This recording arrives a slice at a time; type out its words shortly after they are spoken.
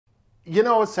You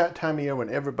know, it's that time of year when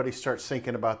everybody starts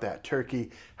thinking about that turkey,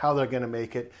 how they're going to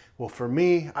make it. Well, for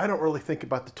me, I don't really think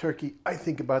about the turkey. I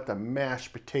think about the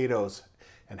mashed potatoes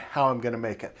and how I'm going to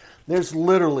make it. There's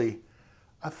literally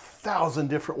 1,000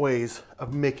 different ways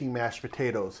of making mashed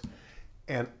potatoes,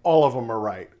 and all of them are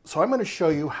right. So I'm going to show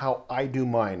you how I do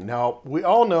mine. Now, we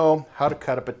all know how to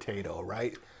cut a potato,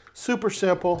 right? Super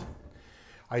simple.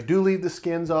 I do leave the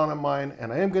skins on mine,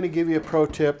 and I am going to give you a pro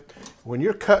tip. When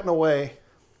you're cutting away,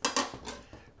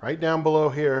 right down below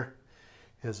here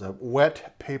is a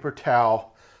wet paper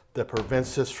towel that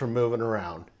prevents this from moving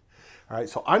around. All right,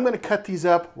 so I'm going to cut these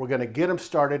up. We're going to get them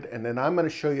started, and then I'm going to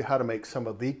show you how to make some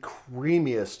of the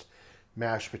creamiest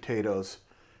mashed potatoes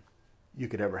you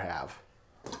could ever have.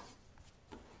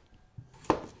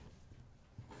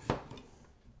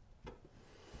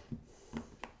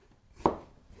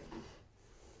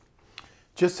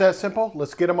 Just that simple.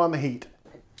 Let's get them on the heat.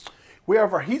 We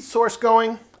have our heat source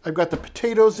going. I've got the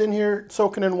potatoes in here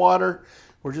soaking in water.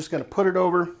 We're just going to put it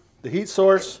over the heat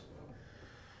source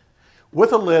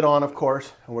with a lid on, of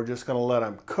course, and we're just going to let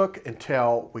them cook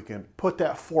until we can put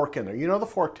that fork in there. You know the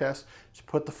fork test. Just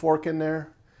put the fork in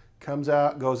there, comes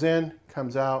out, goes in,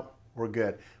 comes out, we're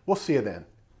good. We'll see you then.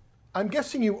 I'm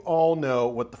guessing you all know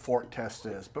what the fork test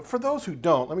is, but for those who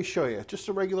don't, let me show you. It's just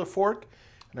a regular fork,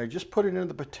 and I just put it into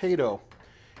the potato.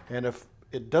 And if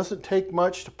it doesn't take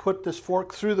much to put this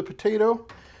fork through the potato,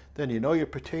 then you know your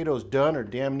potato's done or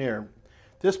damn near.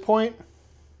 At this point,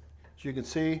 as you can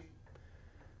see,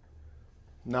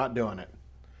 not doing it.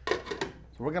 So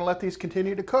we're going to let these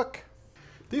continue to cook.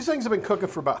 These things have been cooking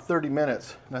for about 30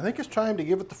 minutes, and I think it's time to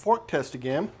give it the fork test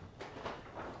again.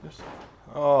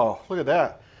 Oh, look at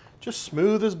that. Just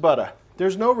smooth as butter.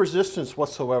 There's no resistance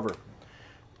whatsoever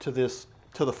to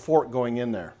the fork going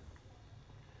in there.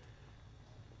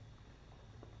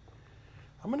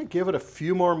 I'm going to give it a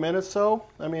few more minutes though.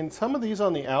 I mean, some of these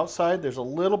on the outside, there's a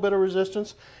little bit of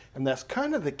resistance, and that's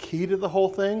kind of the key to the whole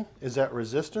thing, is that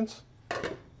resistance.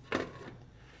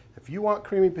 If you want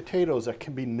creamy potatoes, there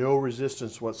can be no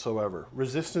resistance whatsoever.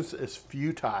 Resistance is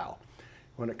futile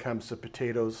when it comes to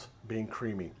potatoes being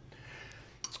creamy.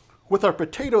 With our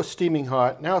potatoes steaming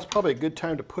hot, now it's probably a good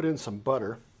time to put in some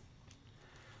butter.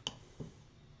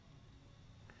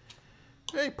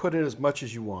 Hey, put in as much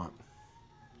as you want.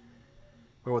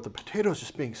 But with the potatoes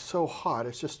just being so hot,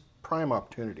 it's just prime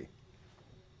opportunity.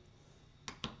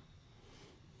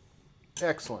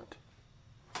 Excellent.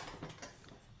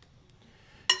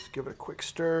 Just give it a quick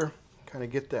stir, kind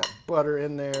of get that butter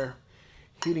in there,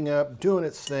 heating up, doing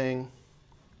its thing.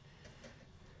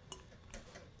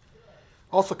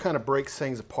 Also kind of breaks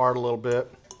things apart a little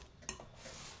bit.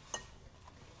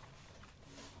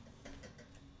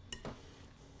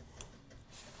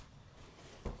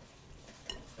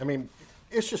 I mean,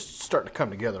 it's just starting to come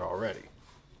together already.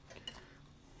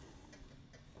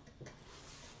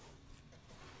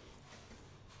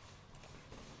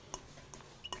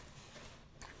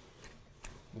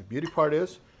 The beauty part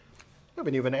is, I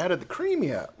haven't even added the cream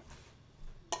yet.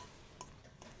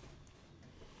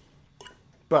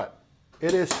 But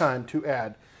it is time to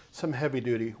add some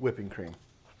heavy-duty whipping cream.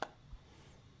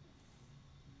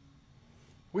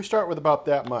 We start with about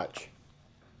that much.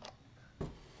 I'm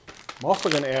also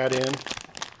going to add in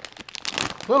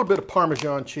a little bit of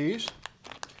Parmesan cheese.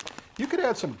 You could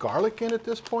add some garlic in at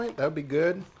this point. That would be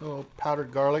good. A little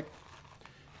powdered garlic.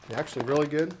 It's actually really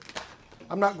good.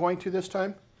 I'm not going to this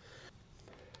time.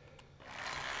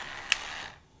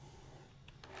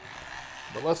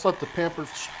 But let's let the Pampered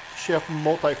Chef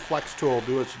Multi-Flex tool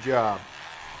do its job.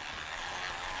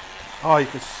 Oh, you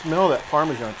can smell that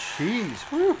Parmesan cheese.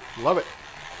 Woo, love it.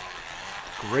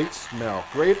 Great smell,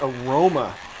 great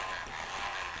aroma.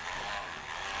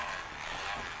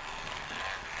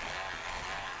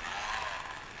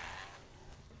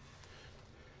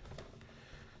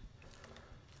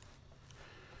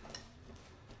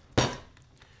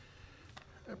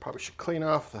 I probably should clean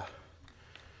off the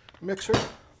mixer.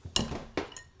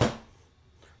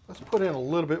 Let's put in a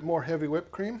little bit more heavy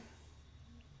whipped cream.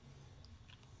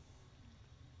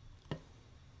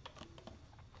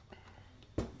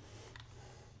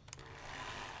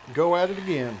 Go at it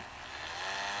again.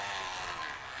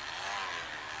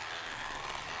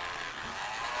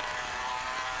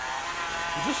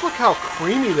 Just look how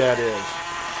creamy that is.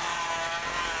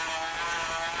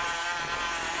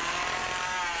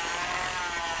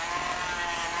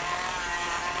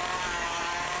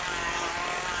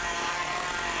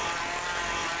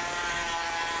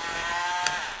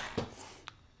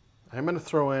 I'm going to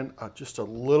throw in just a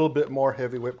little bit more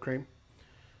heavy whipped cream.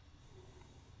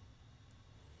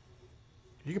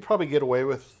 You could probably get away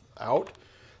without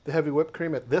the heavy whipped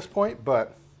cream at this point,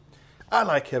 but I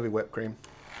like heavy whipped cream.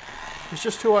 It's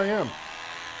just who I am.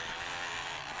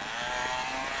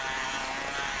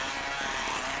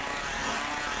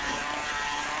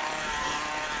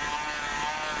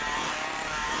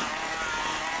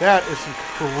 That is some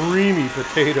creamy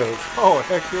potatoes. Oh,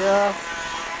 heck yeah.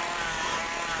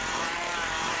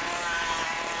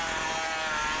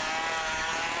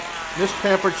 This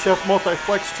Pampered Chef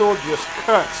Multi-Flex tool just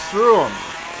cuts through them.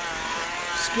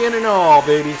 Skin and all,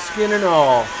 baby, skin and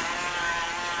all.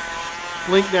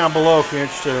 Link down below if you're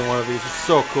interested in one of these. It's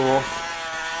so cool.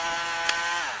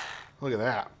 Look at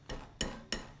that.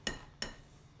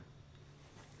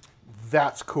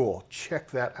 That's cool. Check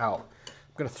that out.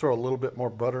 I'm going to throw a little bit more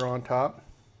butter on top.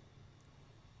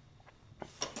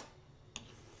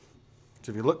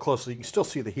 So if you look closely, you can still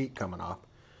see the heat coming off.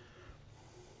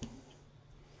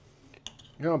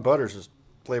 You know, butter's the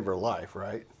flavor of life,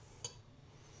 right?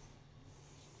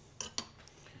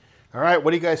 All right,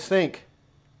 what do you guys think?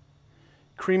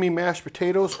 Creamy mashed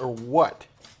potatoes or what?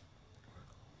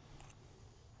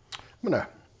 I'm going to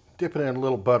dip it in a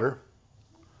little butter.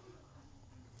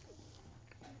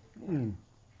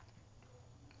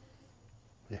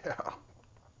 Yeah,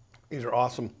 these are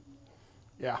awesome.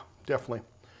 Yeah, definitely.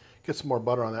 Get some more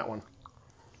butter on that one.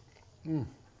 I'm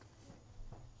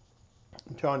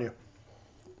telling you,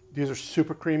 these are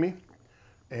super creamy,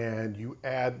 and you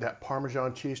add that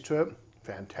Parmesan cheese to it,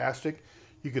 fantastic.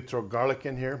 You could throw garlic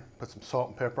in here, put some salt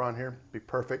and pepper on here, be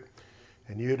perfect,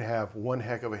 and you'd have one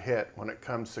heck of a hit when it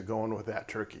comes to going with that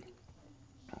turkey.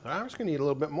 I'm just gonna eat a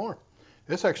little bit more.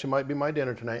 This actually might be my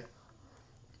dinner tonight.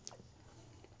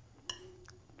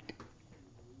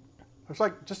 There's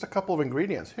like just a couple of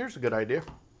ingredients. Here's a good idea.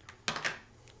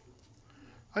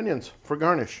 Onions for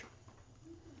garnish.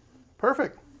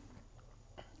 Perfect.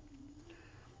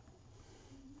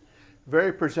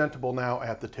 Very presentable now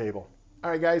at the table. All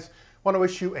right, guys, want to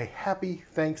wish you a happy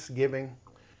Thanksgiving.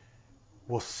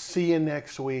 We'll see you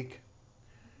next week.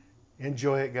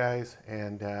 Enjoy it, guys.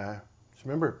 And just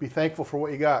remember, be thankful for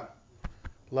what you got.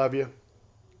 Love you.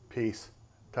 Peace.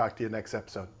 Talk to you next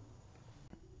episode.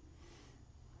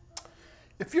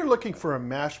 If you're looking for a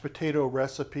mashed potato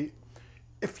recipe,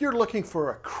 if you're looking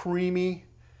for a creamy,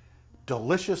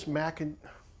 delicious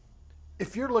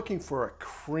if you're looking for a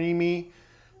creamy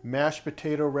mashed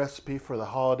potato recipe for the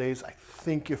holidays, I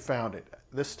think you found it.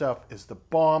 This stuff is the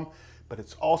bomb, but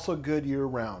it's also good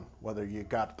year-round, whether you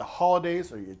got the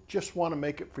holidays or you just want to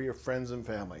make it for your friends and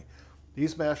family.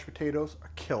 These mashed potatoes are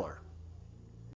killer.